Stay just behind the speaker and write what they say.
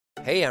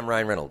Hey, I'm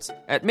Ryan Reynolds.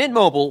 At Mint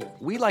Mobile,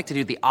 we like to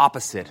do the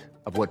opposite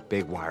of what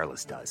Big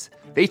Wireless does.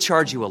 They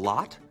charge you a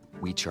lot,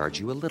 we charge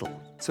you a little.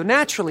 So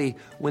naturally,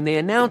 when they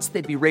announced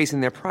they'd be raising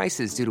their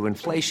prices due to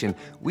inflation,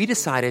 we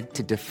decided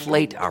to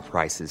deflate our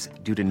prices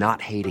due to not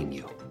hating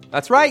you.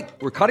 That's right.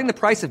 We're cutting the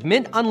price of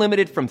Mint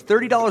Unlimited from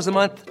 $30 a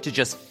month to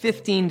just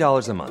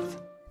 $15 a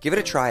month. Give it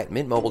a try at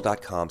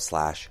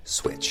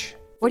mintmobile.com/switch.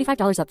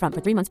 $45 up front for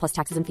 3 months plus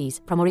taxes and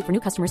fees. Promo rate for new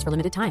customers for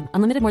limited time.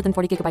 Unlimited more than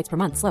 40 gigabytes per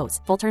month. Slows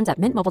full terms at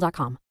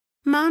mintmobile.com.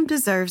 Mom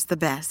deserves the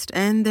best,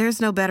 and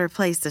there's no better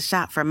place to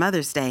shop for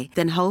Mother's Day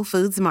than Whole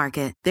Foods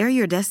Market. They're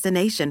your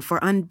destination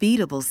for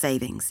unbeatable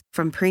savings,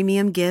 from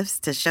premium gifts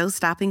to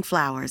show-stopping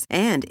flowers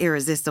and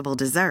irresistible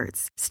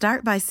desserts.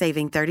 Start by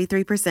saving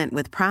 33%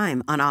 with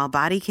Prime on all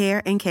body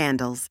care and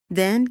candles.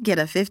 Then get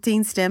a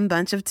 15-stem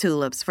bunch of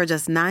tulips for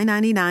just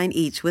 $9.99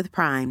 each with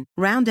Prime.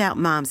 Round out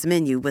Mom's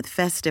menu with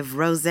festive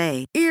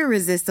rosé,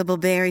 irresistible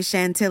berry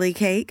chantilly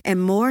cake,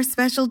 and more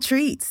special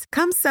treats.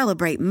 Come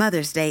celebrate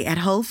Mother's Day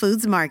at Whole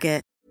Foods Market.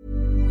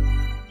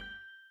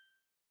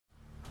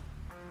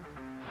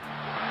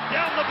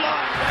 Down the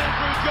blind,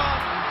 Andrew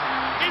John,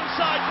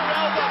 inside for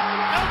Albert.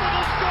 Albert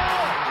will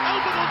score!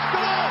 Albert will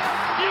score!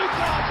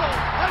 Newcastle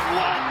have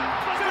won!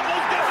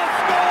 Simmons never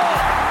score!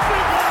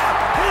 Fiddler,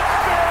 it's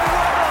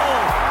farewell!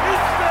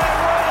 It's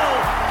farewell!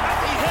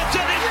 He hits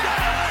it, he's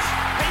got it!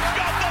 He's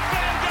got the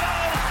fan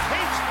goal!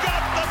 He's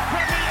got the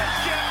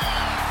premiership!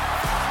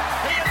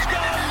 He has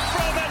gone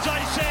from, as I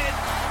said,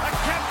 a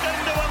captain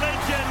to a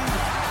legend,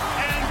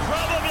 and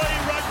probably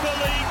rugby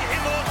league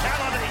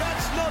immortality.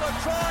 That's not a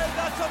try,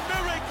 that's a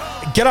miracle!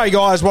 G'day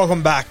guys,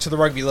 welcome back to the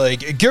Rugby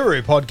League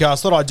Guru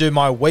podcast. Thought I'd do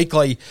my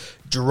weekly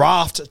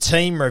draft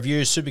team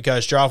review,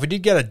 Supercoach draft. We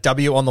did get a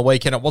W on the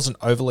weekend. It wasn't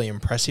overly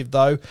impressive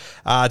though,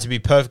 to be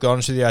perfectly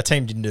honest with you. Our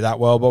team didn't do that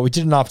well, but we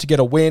did enough to get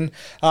a win.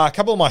 A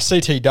couple of my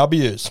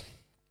CTWs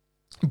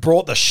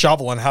brought the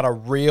shovel and had a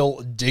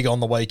real dig on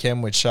the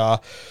weekend, which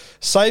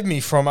saved me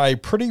from a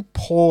pretty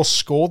poor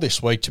score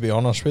this week, to be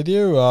honest with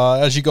you.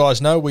 As you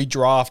guys know, we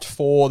draft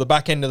for the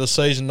back end of the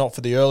season, not for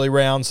the early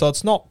round, so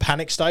it's not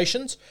panic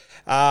stations.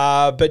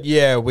 But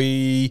yeah,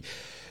 we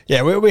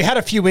had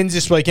a few wins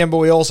this weekend, but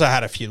we also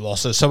had a few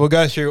losses. So we'll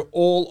go through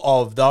all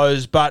of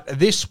those. But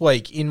this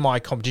week in my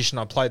competition,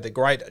 I played the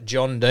great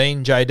John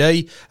Dean,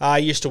 JD.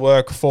 Used to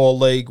work for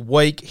League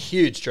Week.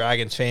 Huge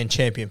Dragons fan,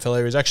 champion fella.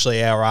 He was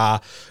actually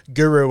our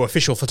guru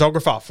official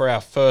photographer for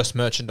our first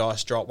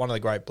merchandise drop. One of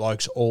the great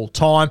blokes all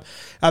time.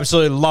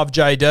 Absolutely love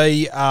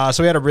JD.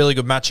 So we had a really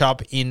good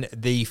matchup in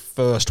the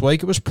first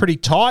week. It was pretty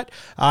tight.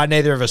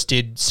 Neither of us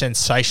did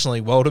sensationally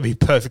well, to be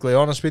perfectly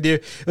honest with you.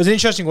 It was an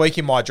interesting week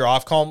in my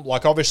draft comp.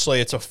 Like, obviously,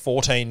 it's a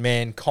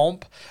 14-man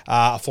comp,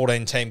 a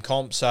 14-team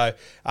comp. So,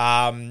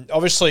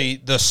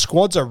 obviously, the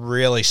squads are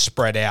really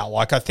spread out.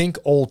 Like, I think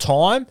all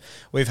time,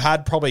 we've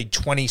had probably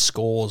 20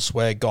 scores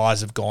where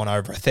guys have gone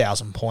over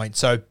 1,000 points.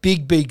 So,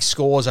 big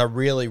scores are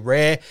really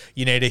rare.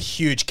 You need a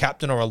huge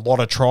captain or a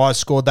lot of tries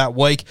scored that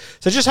week.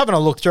 So, just having a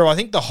look through, I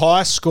think the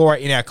highest scorer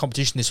in our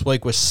competition this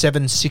week was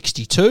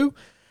 762.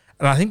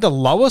 And I think the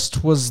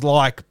lowest was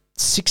like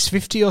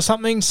 650 or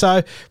something,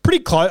 so pretty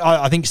close.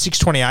 I think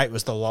 628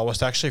 was the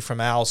lowest actually from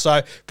Al,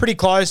 so pretty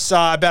close,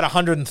 about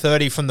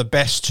 130 from the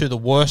best to the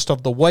worst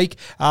of the week,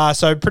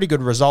 so pretty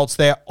good results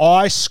there.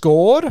 I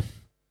scored...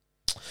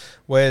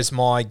 Where's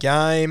my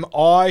game?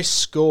 I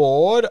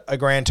scored a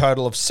grand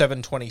total of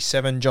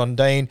 727. John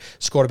Dean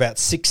scored about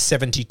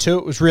 672.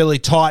 It was really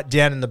tight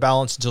down in the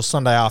balance until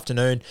Sunday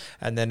afternoon,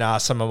 and then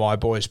some of my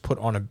boys put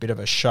on a bit of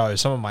a show.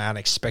 Some of my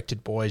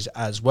unexpected boys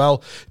as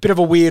well. Bit of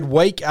a weird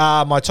week.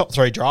 My top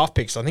three draft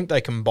picks, I think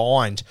they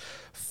combined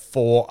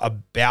for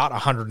about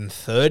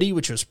 130,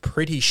 which was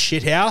pretty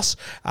shithouse.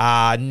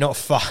 Not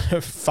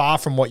far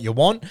from what you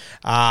want,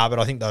 but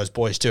I think those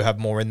boys do have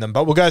more in them.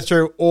 But we'll go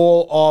through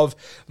all of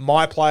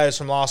my players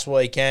from last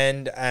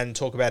weekend and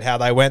talk about how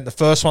they went. The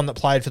first one that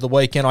played for the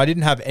weekend, I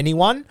didn't have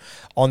anyone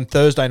on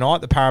Thursday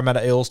night. The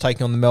Parramatta Eels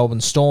taking on the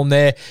Melbourne Storm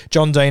there.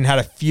 John Dean had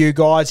a few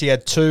guys. He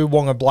had two,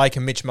 Wonga Blake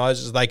and Mitch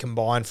Moses. They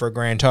combined for a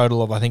grand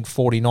total of, I think,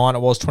 49. It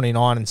was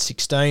 29 and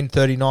 16.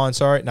 39,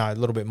 sorry. No, a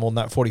little bit more than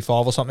that,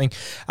 45 or something.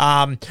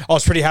 I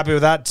was pretty happy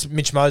with that.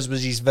 Mitch Moses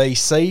was his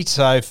VC,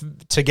 so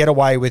to get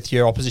away with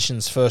your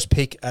opposition's first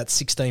pick at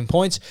 16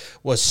 points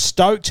was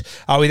stoked.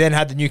 We then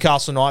had the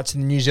Newcastle Knights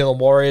and the New Zealand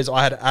Warriors.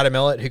 I had Adam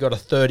Elliott, who got a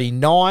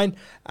 39.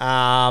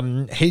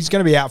 He's going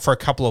to be out for a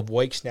couple of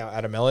weeks now,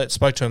 Adam Elliott.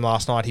 Spoke to him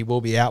last night. He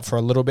will be out for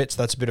a little bit,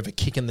 so that's a bit of a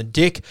kick in the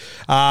dick.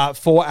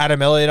 For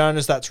Adam Elliott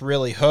owners, that's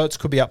really hurts.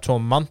 Could be up to a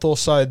month or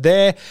so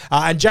there.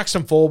 And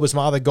Jackson Ford was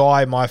my other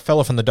guy, my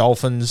fella from the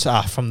Dolphins,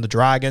 from the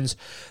Dragons,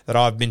 that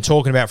I've been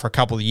talking about for a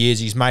couple of years.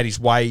 He's made his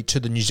way to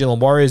the New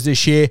Zealand Warriors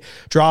this year.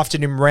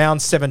 Drafted him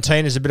round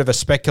 17 as a bit of a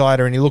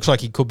speculator, and he looks like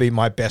he could be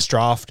my best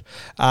draft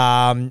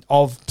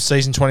of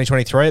season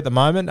 2023 at the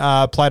moment.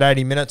 Played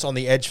 80 minutes on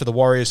the edge for the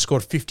Warriors,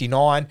 scored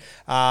 59.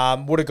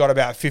 Would have got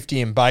about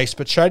 50 in base,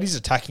 but showed his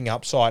attacking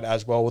upside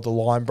as well with the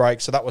line break,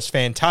 so that was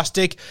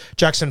fantastic.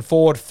 Jackson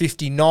Ford,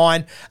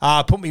 59.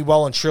 Put me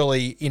well and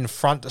truly in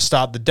front to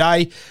start the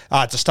day,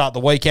 to start the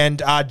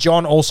weekend.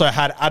 John also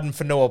had Adam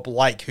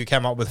Fanua-Blake, who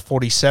came up with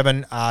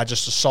 47,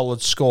 just a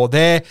solid score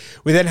there.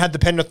 We then had the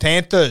Penrith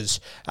Panthers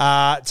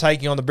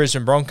taking on the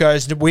Brisbane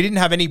Broncos. We didn't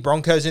have any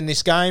Broncos in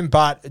this game,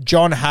 but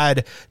John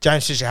had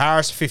James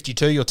Fisher-Harris,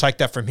 52. You'll take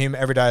that from him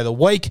every day of the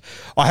week.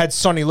 I had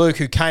Sonny Luke,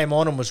 who came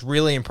on and was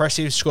really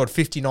impressive, scored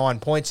 59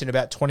 points in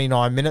about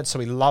 29 minutes, so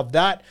we love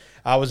that.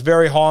 I was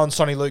very high on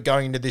Sonny Luke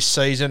going into this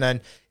season, and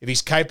if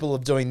he's capable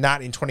of doing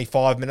that in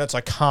 25 minutes,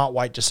 I can't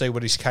wait to see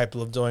what he's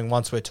capable of doing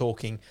once we're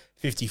talking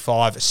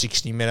 55,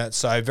 60 minutes.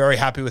 So very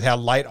happy with how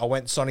late I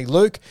went Sonny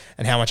Luke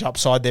and how much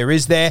upside there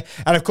is there.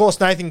 And of course,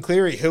 Nathan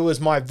Cleary, who was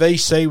my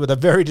VC with a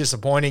very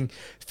disappointing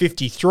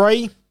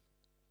 53.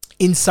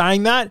 In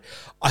saying that,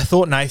 I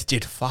thought Nath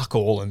did fuck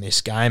all in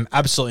this game.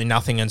 Absolutely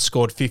nothing, and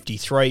scored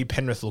 53.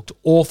 Penrith looked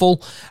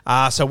awful.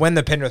 So when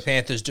the Penrith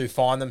Panthers do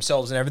find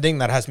themselves and everything,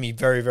 that has me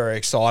very, very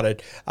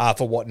excited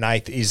for what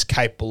Nath is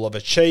capable of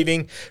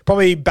achieving.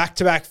 Probably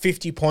back-to-back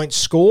 50-point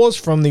scores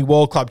from the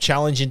World Club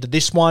Challenge into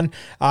this one.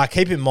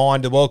 Keep in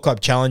mind, the World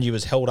Club Challenge, he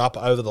was held up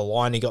over the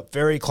line. He got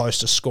very close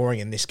to scoring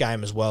in this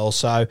game as well.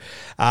 So,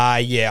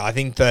 I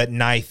think that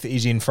Nath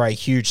is in for a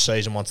huge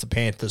season once the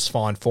Panthers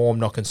find form.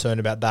 Not concerned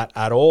about that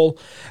at all.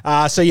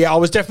 I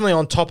was definitely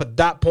on top at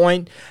that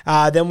point.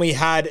 Then we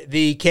had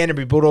the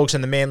Canterbury Bulldogs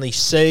and the Manly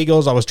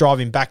Seagulls. I was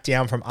driving back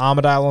down from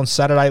Armidale on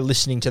Saturday,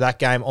 listening to that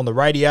game on the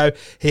radio.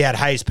 He had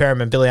Hayes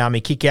Perham and Billy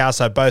Army kick out,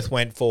 so both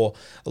went for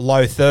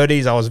low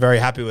 30s. I was very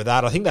happy with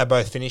that. I think they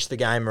both finished the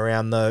game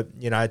around the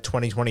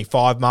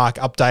 20-25 mark,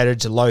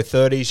 updated to low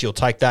 30s. You'll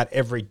take that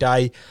every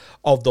day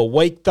of the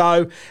week,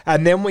 though.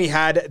 And then we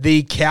had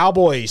the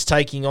Cowboys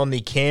taking on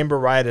the Canberra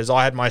Raiders.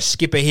 I had my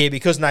skipper here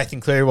because Nathan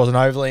Cleary wasn't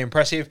overly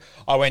impressive.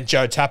 I went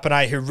Joe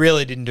Tapine, who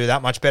really didn't do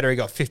that much better. He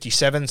got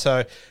 57,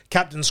 so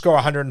captain score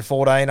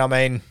 114. I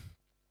mean,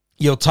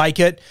 you'll take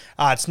it.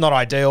 It's not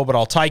ideal, but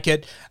I'll take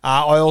it.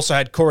 I also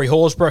had Corey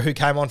Horsburgh, who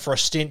came on for a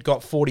stint,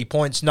 got 40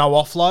 points, no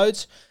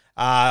offloads.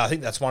 I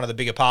think that's one of the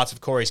bigger parts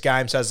of Corey's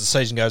game. So as the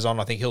season goes on,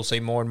 I think he'll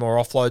see more and more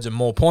offloads and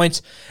more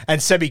points.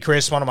 And Sebi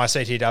Chris, one of my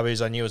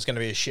CTWs, I knew was going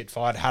to be a shit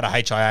fight, had a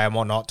HIA and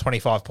whatnot,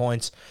 25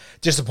 points.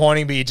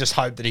 Disappointing, but you just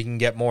hope that he can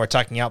get more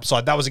attacking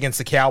upside. That was against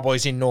the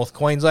Cowboys in North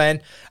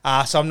Queensland.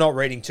 So I'm not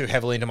reading too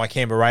heavily into my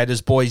Canberra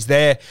Raiders boys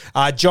there.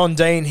 John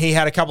Dean, he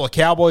had a couple of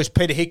Cowboys.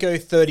 Peter Hiku,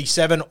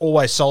 37,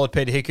 always solid.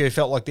 Peter Hiku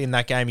felt like in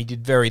that game he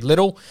did very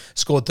little.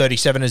 Scored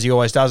 37 as he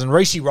always does. And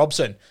Reece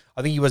Robson,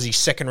 I think he was his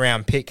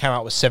second-round pick, came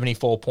out with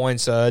 74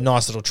 points. A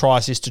nice little try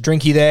assist to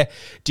Drinky there.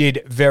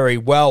 Did very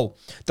well.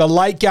 The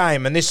late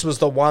game, and this was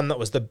the one that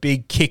was the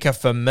big kicker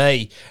for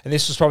me, and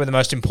this was probably the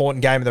most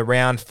important game of the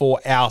round for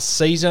our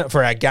season,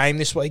 for our game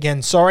this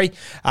weekend, sorry.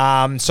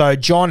 So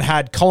John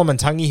had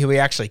Kolomantangi, who he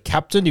actually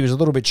captained. He was a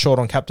little bit short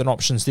on captain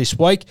options this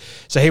week.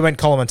 So he went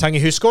Kolomantangi,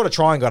 who scored a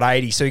try and got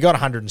 80. So he got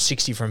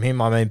 160 from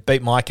him. I mean,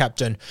 beat my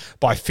captain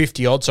by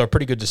 50-odd, so a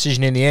pretty good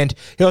decision in the end.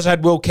 He also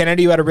had Will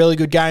Kennedy, who had a really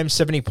good game,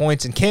 70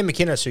 points, and Cam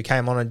McInnes, who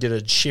came on and did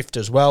a shift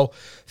as well,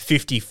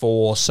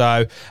 54.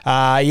 So, he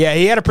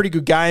had a pretty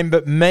good game.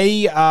 But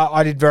me,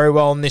 I did very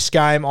well in this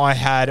game. I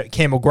had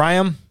Campbell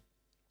Graham.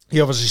 He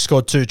obviously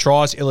scored 2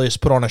 tries. Ilias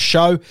put on a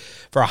show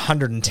for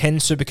 110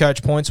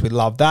 Supercoach points. We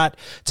love that.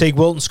 Teague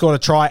Wilton scored a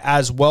try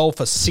as well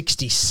for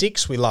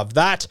 66. We love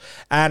that.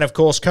 And, of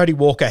course, Cody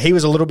Walker, he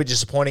was a little bit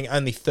disappointing,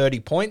 only 30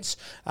 points.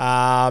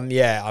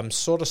 I'm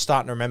sort of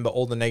starting to remember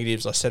all the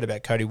negatives I said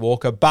about Cody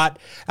Walker, but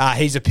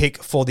he's a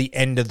pick for the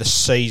end of the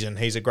season.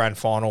 He's a grand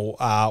final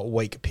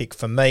week pick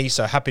for me,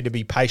 so happy to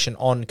be patient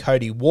on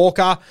Cody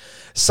Walker.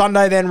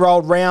 Sunday then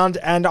rolled round,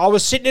 and I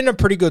was sitting in a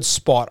pretty good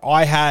spot.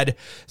 I had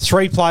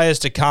 3 players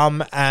to come,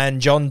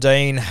 and John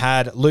Dean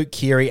had Luke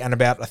Keary and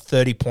about a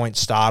 30-point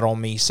start on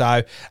me.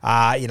 So,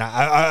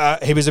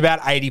 he was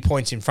about 80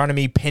 points in front of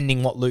me,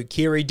 pending what Luke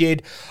Keary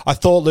did. I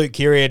thought Luke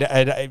Keary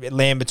had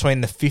land between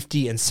the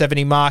 50 and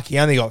 70 mark. He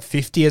only got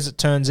 50, as it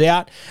turns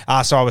out.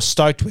 So I was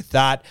stoked with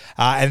that.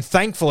 And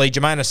thankfully,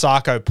 Jermaine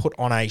Osako put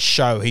on a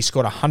show. He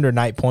scored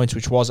 108 points,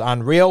 which was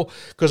unreal,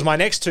 because my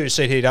next 2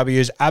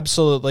 CTWs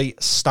absolutely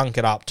stunk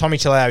it up. Tommy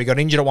Talau, he got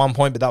injured at one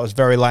point, but that was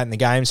very late in the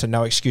game, so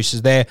no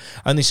excuses there.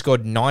 Only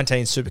scored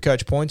 19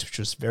 Supercoach points, which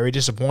was very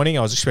disappointing.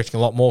 I was expecting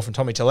a lot more from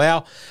Tommy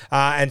Talau.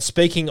 And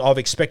speaking of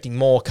expecting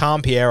more,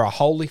 Cam Piera,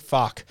 holy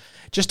fuck,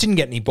 just didn't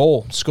get any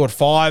ball. Scored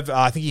 5.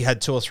 I think he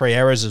had 2 or 3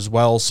 errors as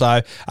well.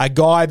 So a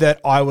guy that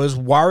I was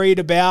worried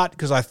about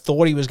because I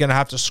thought he was going to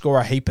have to score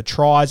a heap of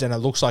tries, and it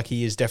looks like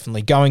he is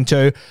definitely going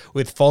to.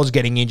 With Foz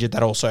getting injured,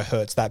 that also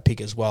hurts that pick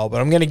as well.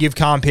 But I'm going to give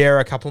Cam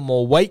Piera a couple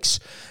more weeks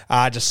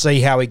to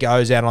see how he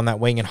goes out on that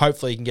wing, and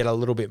hopefully he can get a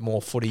little bit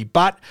more footy.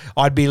 But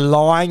I'd be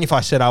lying if I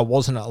said I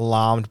wasn't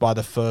alarmed by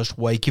the first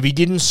week. If he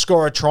didn't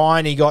score a try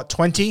and he got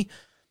 20,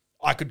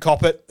 I could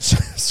cop it.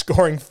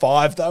 Scoring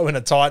 5, though, in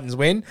a Titans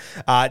win.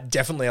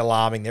 Definitely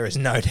alarming. There is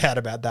no doubt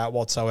about that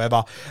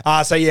whatsoever.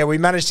 So, yeah, we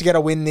managed to get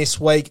a win this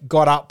week.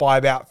 Got up by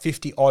about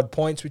 50-odd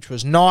points, which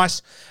was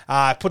nice.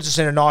 Puts us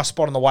in a nice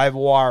spot on the waiver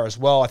wire as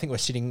well. I think we're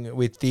sitting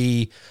with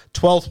the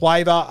 12th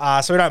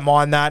waiver, so we don't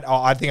mind that.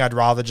 I think I'd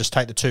rather just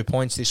take the 2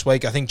 points this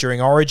week. I think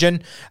during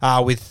Origin,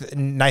 with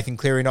Nathan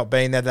Cleary not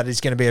being there, that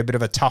is going to be a bit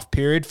of a tough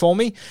period for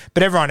me.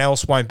 But everyone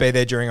else won't be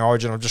there during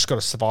Origin. I've just got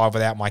to survive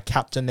without my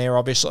captain there,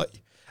 obviously.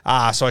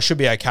 So I should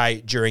be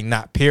okay during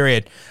that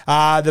period.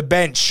 The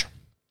bench.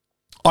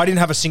 I didn't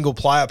have a single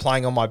player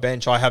playing on my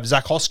bench. I have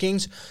Zach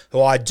Hoskins,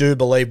 who I do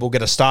believe will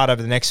get a start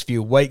over the next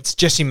few weeks.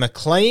 Jesse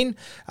McLean,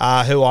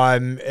 who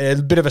I'm a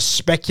bit of a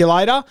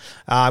speculator.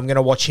 I'm going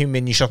to watch him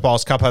in New South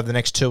Wales Cup over the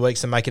next 2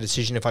 weeks and make a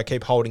decision if I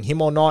keep holding him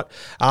or not.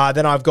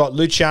 Then I've got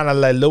Luciano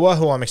Leilua,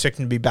 who I'm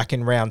expecting to be back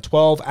in round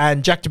 12,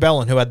 and Jack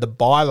DeBellin, who had the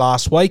bye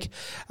last week.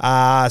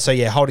 So,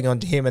 yeah, holding on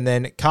to him. And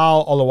then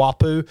Carl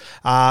Oluwapu,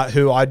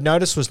 who I'd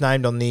noticed was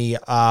named on the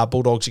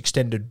Bulldogs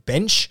extended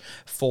bench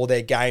for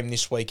their game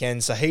this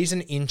weekend. So he's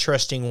an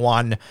interesting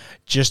one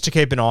just to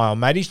keep an eye on.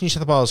 Made his New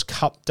South Wales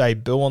Cup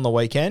debut on the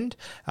weekend,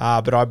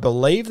 but I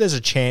believe there's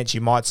a chance you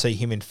might see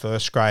him in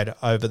first grade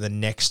over the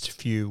next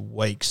few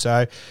weeks.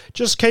 So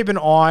just keep an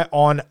eye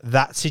on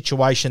that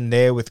situation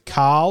there with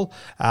Carl.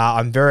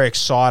 I'm very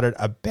excited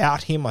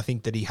about him. I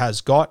think that he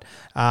has got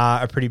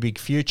a pretty big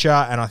future,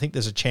 and I think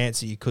there's a chance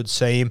that you could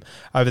see him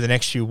over the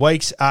next few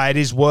weeks. It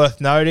is worth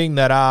noting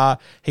that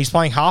he's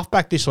playing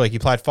halfback this week. He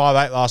played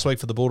 5'8" last week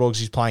for the Bulldogs.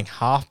 He's playing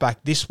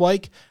halfback this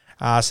week.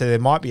 So there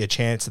might be a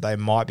chance that they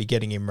might be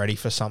getting him ready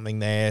for something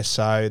there.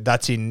 So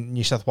that's in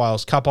New South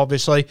Wales Cup,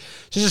 obviously.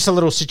 So just a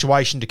little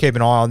situation to keep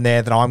an eye on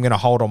there that I'm going to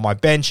hold on my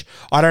bench.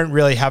 I don't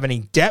really have any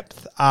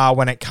depth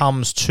when it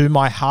comes to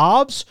my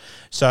halves.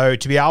 So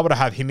to be able to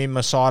have him in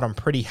my side, I'm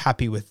pretty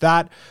happy with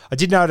that. I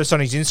did notice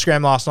on his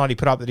Instagram last night, he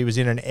put up that he was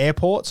in an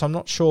airport. So I'm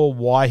not sure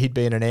why he'd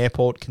be in an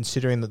airport,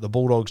 considering that the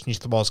Bulldogs New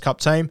South Wales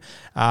Cup team,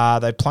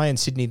 they play in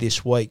Sydney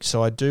this week.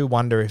 So I do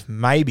wonder if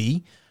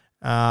maybe...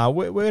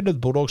 where do the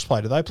Bulldogs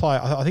play? Do they play?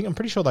 I think I'm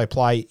pretty sure they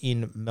play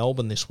in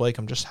Melbourne this week.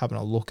 I'm just having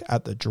a look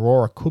at the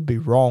draw. I could be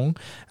wrong.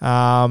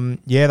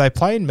 Yeah, they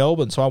play in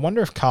Melbourne. So I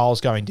wonder if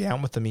Carl's going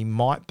down with them. He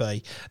might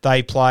be.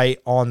 They play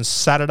on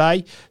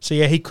Saturday. So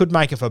yeah, he could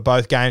make it for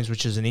both games,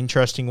 which is an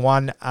interesting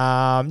one.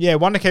 Yeah,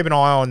 one to keep an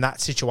eye on that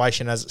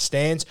situation as it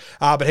stands.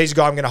 But he's a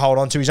guy I'm going to hold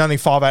on to. He's only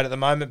 5'8" at the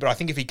moment, but I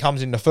think if he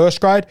comes into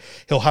first grade,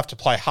 he'll have to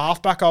play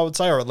halfback, I would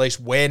say, or at least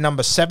wear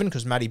number 7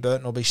 because Matty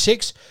Burton will be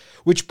 6.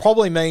 Which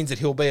probably means that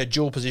he'll be a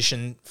dual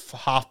position for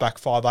halfback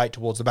 5'8"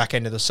 towards the back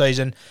end of the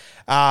season.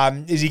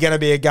 Is he going to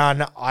be a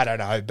gun? I don't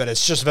know, but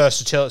it's just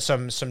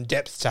versatility, some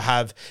depth to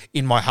have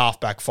in my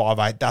halfback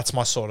 5'8". That's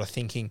my sort of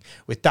thinking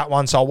with that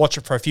one. So I'll watch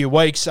it for a few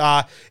weeks.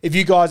 If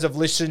you guys have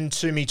listened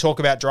to me talk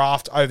about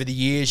draft over the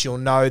years, you'll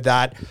know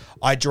that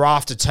I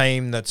draft a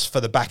team that's for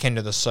the back end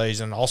of the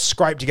season. I'll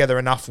scrape together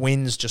enough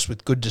wins just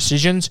with good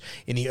decisions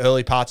in the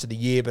early parts of the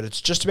year, but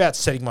it's just about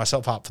setting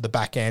myself up for the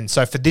back end.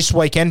 So for this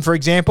weekend, for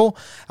example,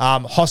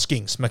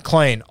 Hoskins,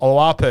 McLean,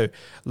 Oluwapu,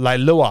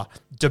 Leilua,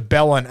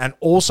 DeBellin, and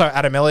also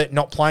Adam Elliott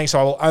not playing, so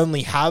I will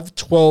only have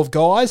 12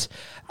 guys.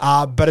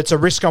 But it's a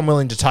risk I'm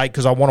willing to take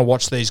because I want to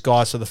watch these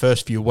guys for the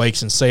first few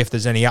weeks and see if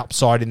there's any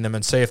upside in them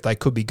and see if they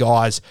could be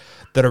guys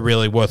that are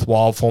really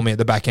worthwhile for me at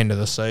the back end of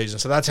the season.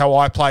 So that's how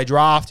I play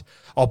draft.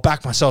 I'll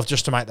back myself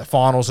just to make the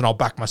finals, and I'll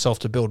back myself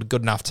to build a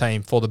good enough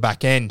team for the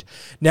back end.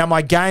 Now,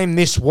 my game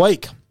this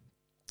week,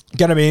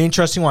 going to be an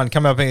interesting one,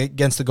 coming up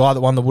against the guy that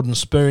won the wooden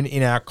spoon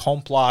in our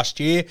comp last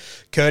year.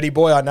 Curdy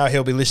boy, I know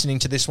he'll be listening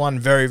to this one.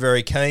 Very,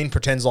 very keen.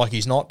 Pretends like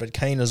he's not, but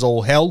keen as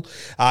all hell.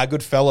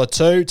 Good fella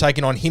too.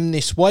 Taking on him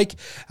this week.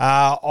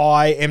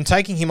 I am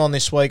taking him on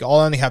this week. I'll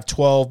only have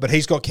 12, but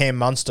he's got Cam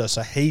Munster,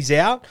 so he's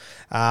out.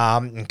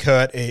 And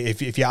Kurt,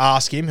 if you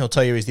ask him, he'll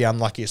tell you he's the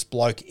unluckiest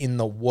bloke in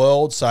the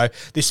world. So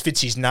this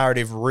fits his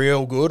narrative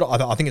real good.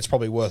 I think it's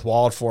probably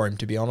worthwhile for him,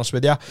 to be honest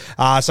with you.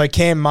 So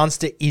Cam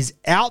Munster is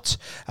out.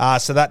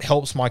 So that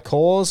helps my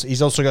cause.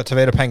 He's also got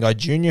Tavita Pangai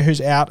Jr.,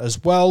 who's out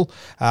as well.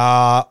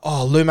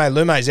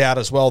 Lume's out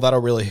as well.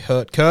 That'll really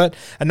hurt Kurt.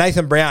 And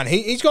Nathan Brown,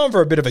 he's gone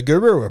for a bit of a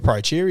guru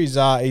approach here. He's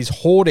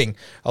hoarding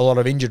a lot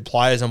of injured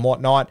players and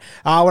whatnot.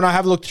 When I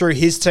have a look through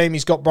his team,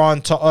 he's got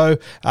Brian To'o.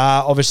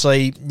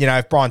 Obviously, you know,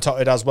 if Brian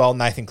To'o does well,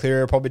 Nathan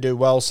Cleary will probably do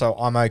well, so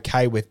I'm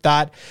okay with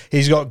that.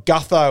 He's got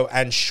Gutho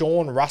and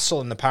Sean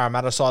Russell in the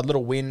Parramatta side.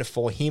 Little win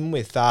for him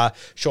with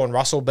Sean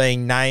Russell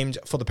being named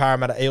for the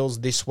Parramatta Eels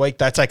this week.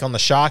 They take on the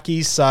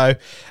Sharkies, so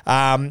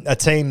a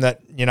team that,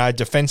 you know,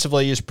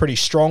 defensively is pretty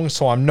strong,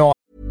 so I'm not.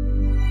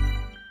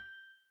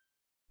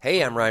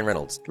 Hey, I'm Ryan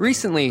Reynolds.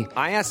 Recently,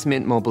 I asked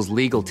Mint Mobile's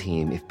legal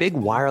team if big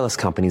wireless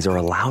companies are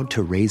allowed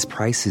to raise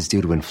prices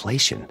due to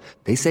inflation.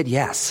 They said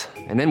yes.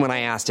 And then when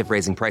I asked if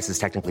raising prices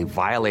technically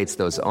violates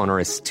those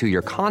onerous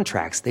two-year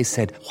contracts, they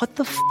said, "What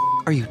the f***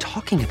 are you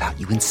talking about,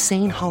 you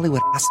insane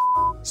Hollywood ass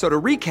f- So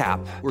to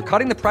recap, we're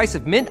cutting the price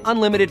of Mint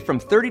Unlimited from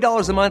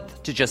 $30 a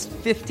month to just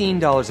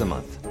 $15 a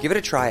month. Give it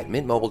a try at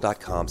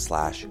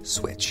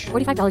mintmobile.com/switch.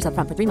 $45 up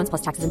front for 3 months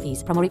plus taxes and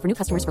fees. Promo rate for new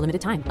customers for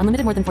limited time.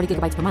 Unlimited more than 40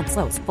 gigabytes per month.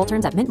 Slows full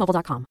terms at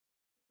mintmobile.com.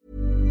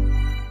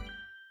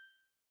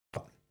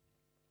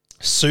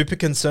 Super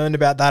concerned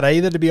about that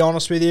either, to be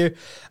honest with you.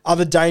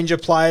 Other danger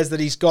players that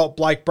he's got,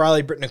 Blake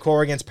Brayley, Britt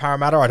Nakora against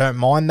Parramatta, I don't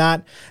mind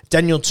that.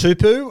 Daniel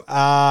Tupu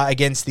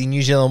against the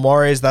New Zealand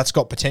Warriors, that's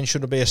got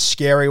potential to be a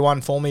scary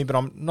one for me, but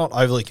I'm not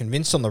overly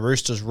convinced on the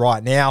Roosters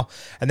right now.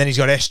 And then he's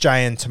got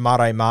SJ and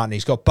Tamare Martin.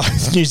 He's got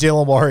both New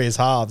Zealand Warriors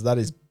halves. That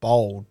is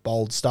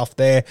bold stuff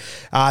there.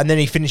 And then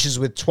he finishes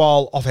with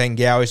 12 off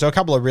Hengawi. So a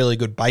couple of really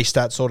good base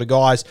stat sort of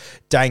guys,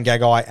 Dane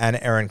Gagai and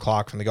Aaron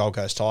Clark from the Gold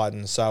Coast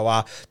Titans.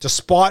 So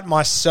despite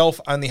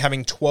myself only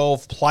having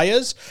 12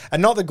 players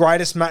and not the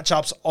greatest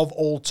matchups of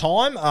all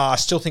time, I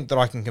still think that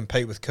I can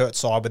compete with Kurt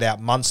Side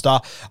without Munster.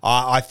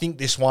 I think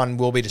this one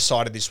will be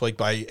decided this week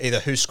by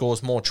either who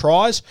scores more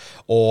tries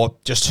or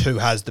just who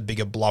has the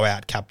bigger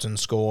blowout captain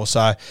score.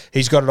 So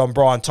he's got it on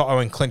Brian Toto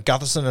and Clint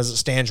Gutherson as it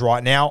stands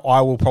right now.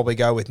 I will probably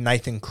go with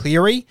Nathan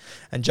Cleary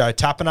and Joe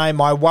Tapine.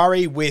 My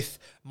worry with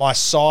my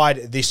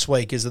side this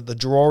week is that the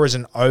draw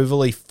isn't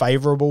overly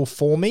favourable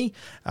for me.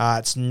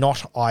 It's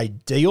not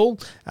ideal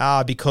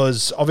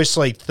because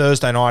obviously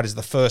Thursday night is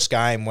the first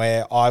game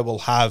where I will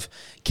have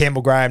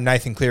Campbell Graham,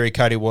 Nathan Cleary,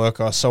 Cody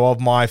Worker. So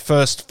of my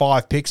first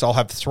 5 picks, I'll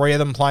have 3 of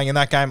them playing in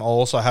that game. I'll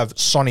also have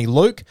Sonny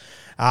Luke.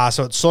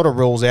 So it sort of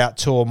rules out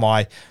 2 of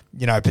my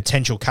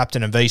potential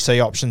captain and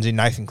VC options in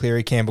Nathan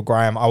Cleary, Campbell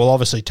Graham. I will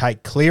obviously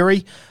take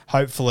Cleary.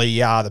 Hopefully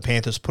the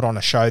Panthers put on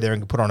a show there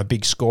and can put on a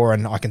big score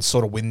and I can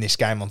sort of win this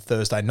game on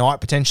Thursday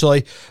night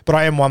potentially. But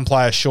I am 1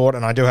 player short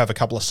and I do have a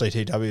couple of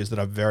CTWs that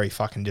are very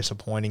fucking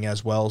disappointing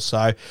as well. So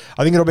I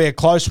think it'll be a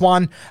close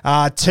one.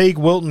 Teague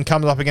Wilton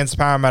comes up against the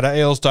Parramatta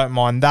Eels. Don't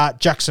mind that.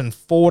 Jackson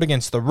Ford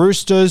against the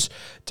Roosters.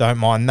 Don't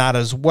mind that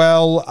as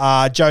well.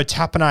 Joe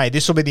Tapine.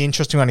 This will be the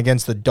interesting one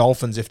against the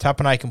Dolphins. If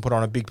Tapine can put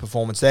on a big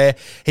performance there,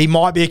 he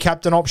might be a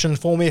captain option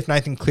for me if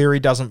Nathan Cleary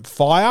doesn't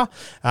fire.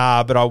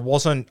 But I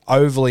wasn't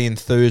overly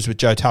enthused with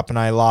Joe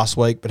Tapine last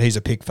week, but he's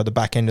a pick for the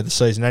back end of the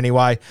season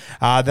anyway.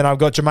 Then I've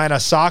got Jermaine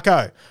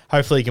Osako.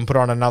 Hopefully he can put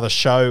on another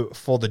show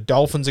for the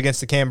Dolphins against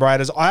the Canberra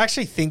Raiders. I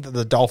actually think that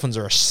the Dolphins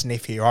are a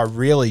sniff here. I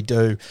really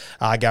do,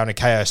 going to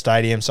KO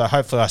Stadium. So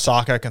hopefully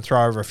Osako can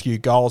throw over a few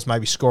goals,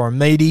 maybe score a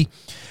meaty.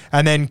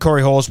 And then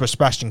Corey Horsburgh,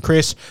 Sebastian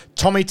Chris.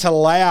 Tommy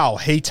Talau,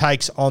 he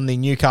takes on the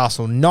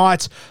Newcastle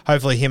Knights.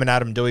 Hopefully him and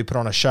Adam Dewey put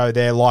on a show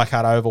there.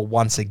 Leichhardt Oval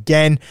once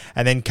again.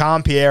 And then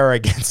Campiera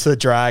against the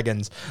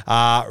Dragons.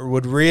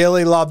 Would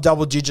really love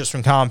double digits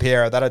from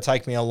Campiera. That'd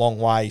take me a long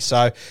way.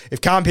 So if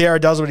Campiera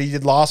does what he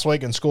did last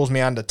week and scores me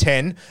under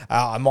 10,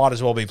 I might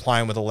as well be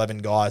playing with 11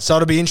 guys. So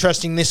it'll be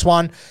interesting, this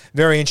one.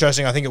 Very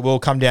interesting. I think it will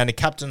come down to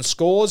captain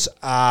scores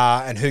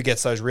and who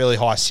gets those really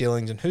high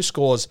ceilings and who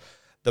scores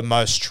the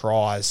most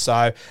tries.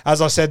 So, as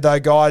I said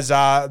though, guys,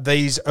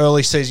 these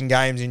early season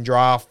games in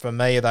draft, for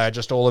me, they are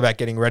just all about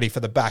getting ready for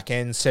the back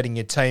end, setting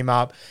your team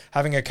up,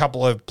 having a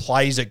couple of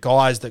plays at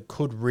guys that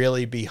could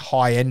really be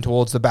high end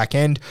towards the back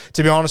end.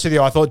 To be honest with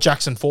you, I thought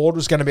Jackson Ford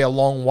was going to be a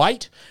long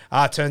wait.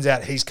 Turns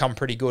out he's come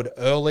pretty good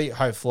early.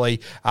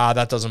 Hopefully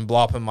that doesn't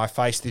blow up in my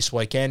face this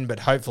weekend, but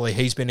hopefully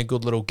he's been a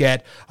good little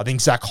get. I think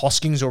Zach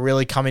Hoskins will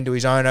really come into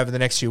his own over the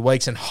next few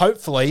weeks, and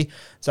hopefully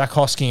Zach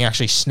Hoskins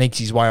actually sneaks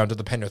his way onto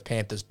the Penrith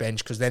Panthers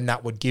bench, because then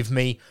that would give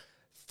me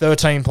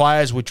 13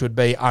 players, which would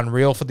be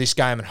unreal for this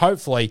game, and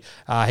hopefully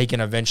he can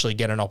eventually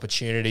get an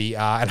opportunity.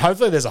 And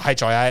hopefully there's a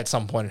HIA at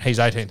some point, and he's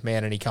 18th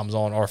man and he comes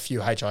on, or a few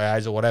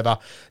HIAs or whatever.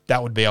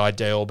 That would be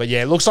ideal. But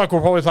yeah, it looks like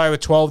we'll probably play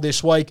with 12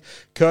 this week.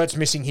 Kurt's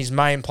missing his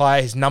main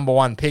player, his number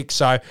 1 pick,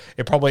 so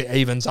it probably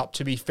evens up,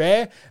 to be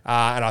fair.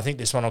 And I think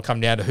this one will come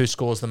down to who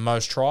scores the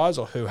most tries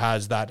or who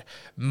has that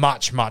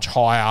much, much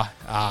higher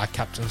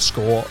captain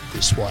score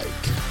this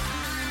week.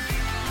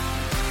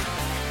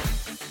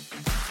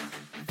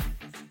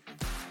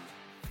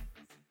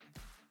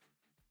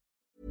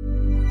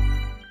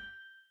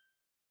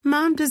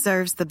 Mom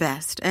deserves the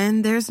best,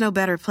 and there's no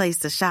better place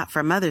to shop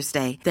for Mother's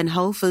Day than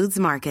Whole Foods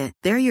Market.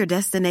 They're your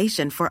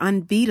destination for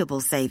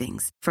unbeatable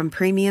savings, from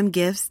premium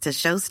gifts to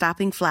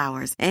show-stopping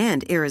flowers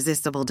and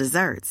irresistible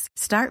desserts.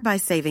 Start by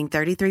saving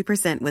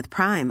 33% with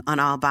Prime on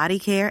all body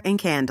care and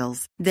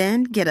candles.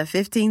 Then get a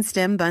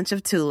 15-stem bunch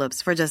of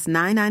tulips for just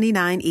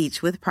 $9.99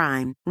 each with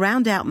Prime.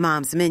 Round out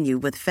Mom's menu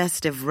with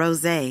festive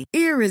rosé,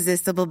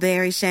 irresistible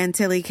berry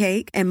chantilly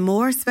cake, and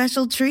more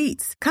special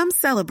treats. Come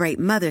celebrate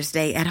Mother's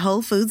Day at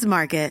Whole Foods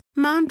Market.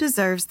 Mom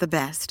deserves the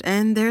best,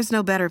 and there's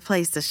no better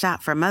place to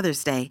shop for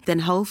Mother's Day than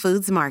Whole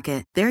Foods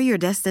Market. They're your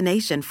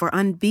destination for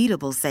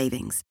unbeatable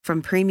savings,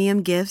 from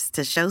premium gifts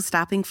to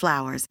show-stopping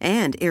flowers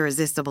and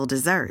irresistible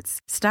desserts.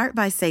 Start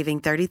by saving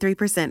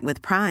 33%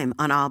 with Prime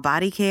on all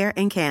body care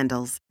and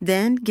candles.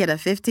 Then get a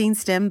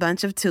 15-stem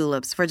bunch of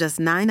tulips for just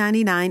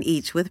 $9.99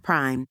 each with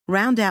Prime.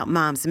 Round out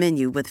Mom's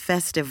menu with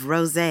festive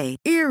rosé,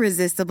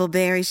 irresistible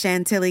berry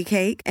chantilly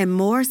cake, and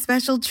more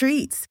special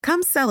treats.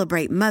 Come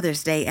celebrate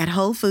Mother's Day at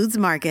Whole Foods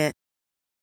Market.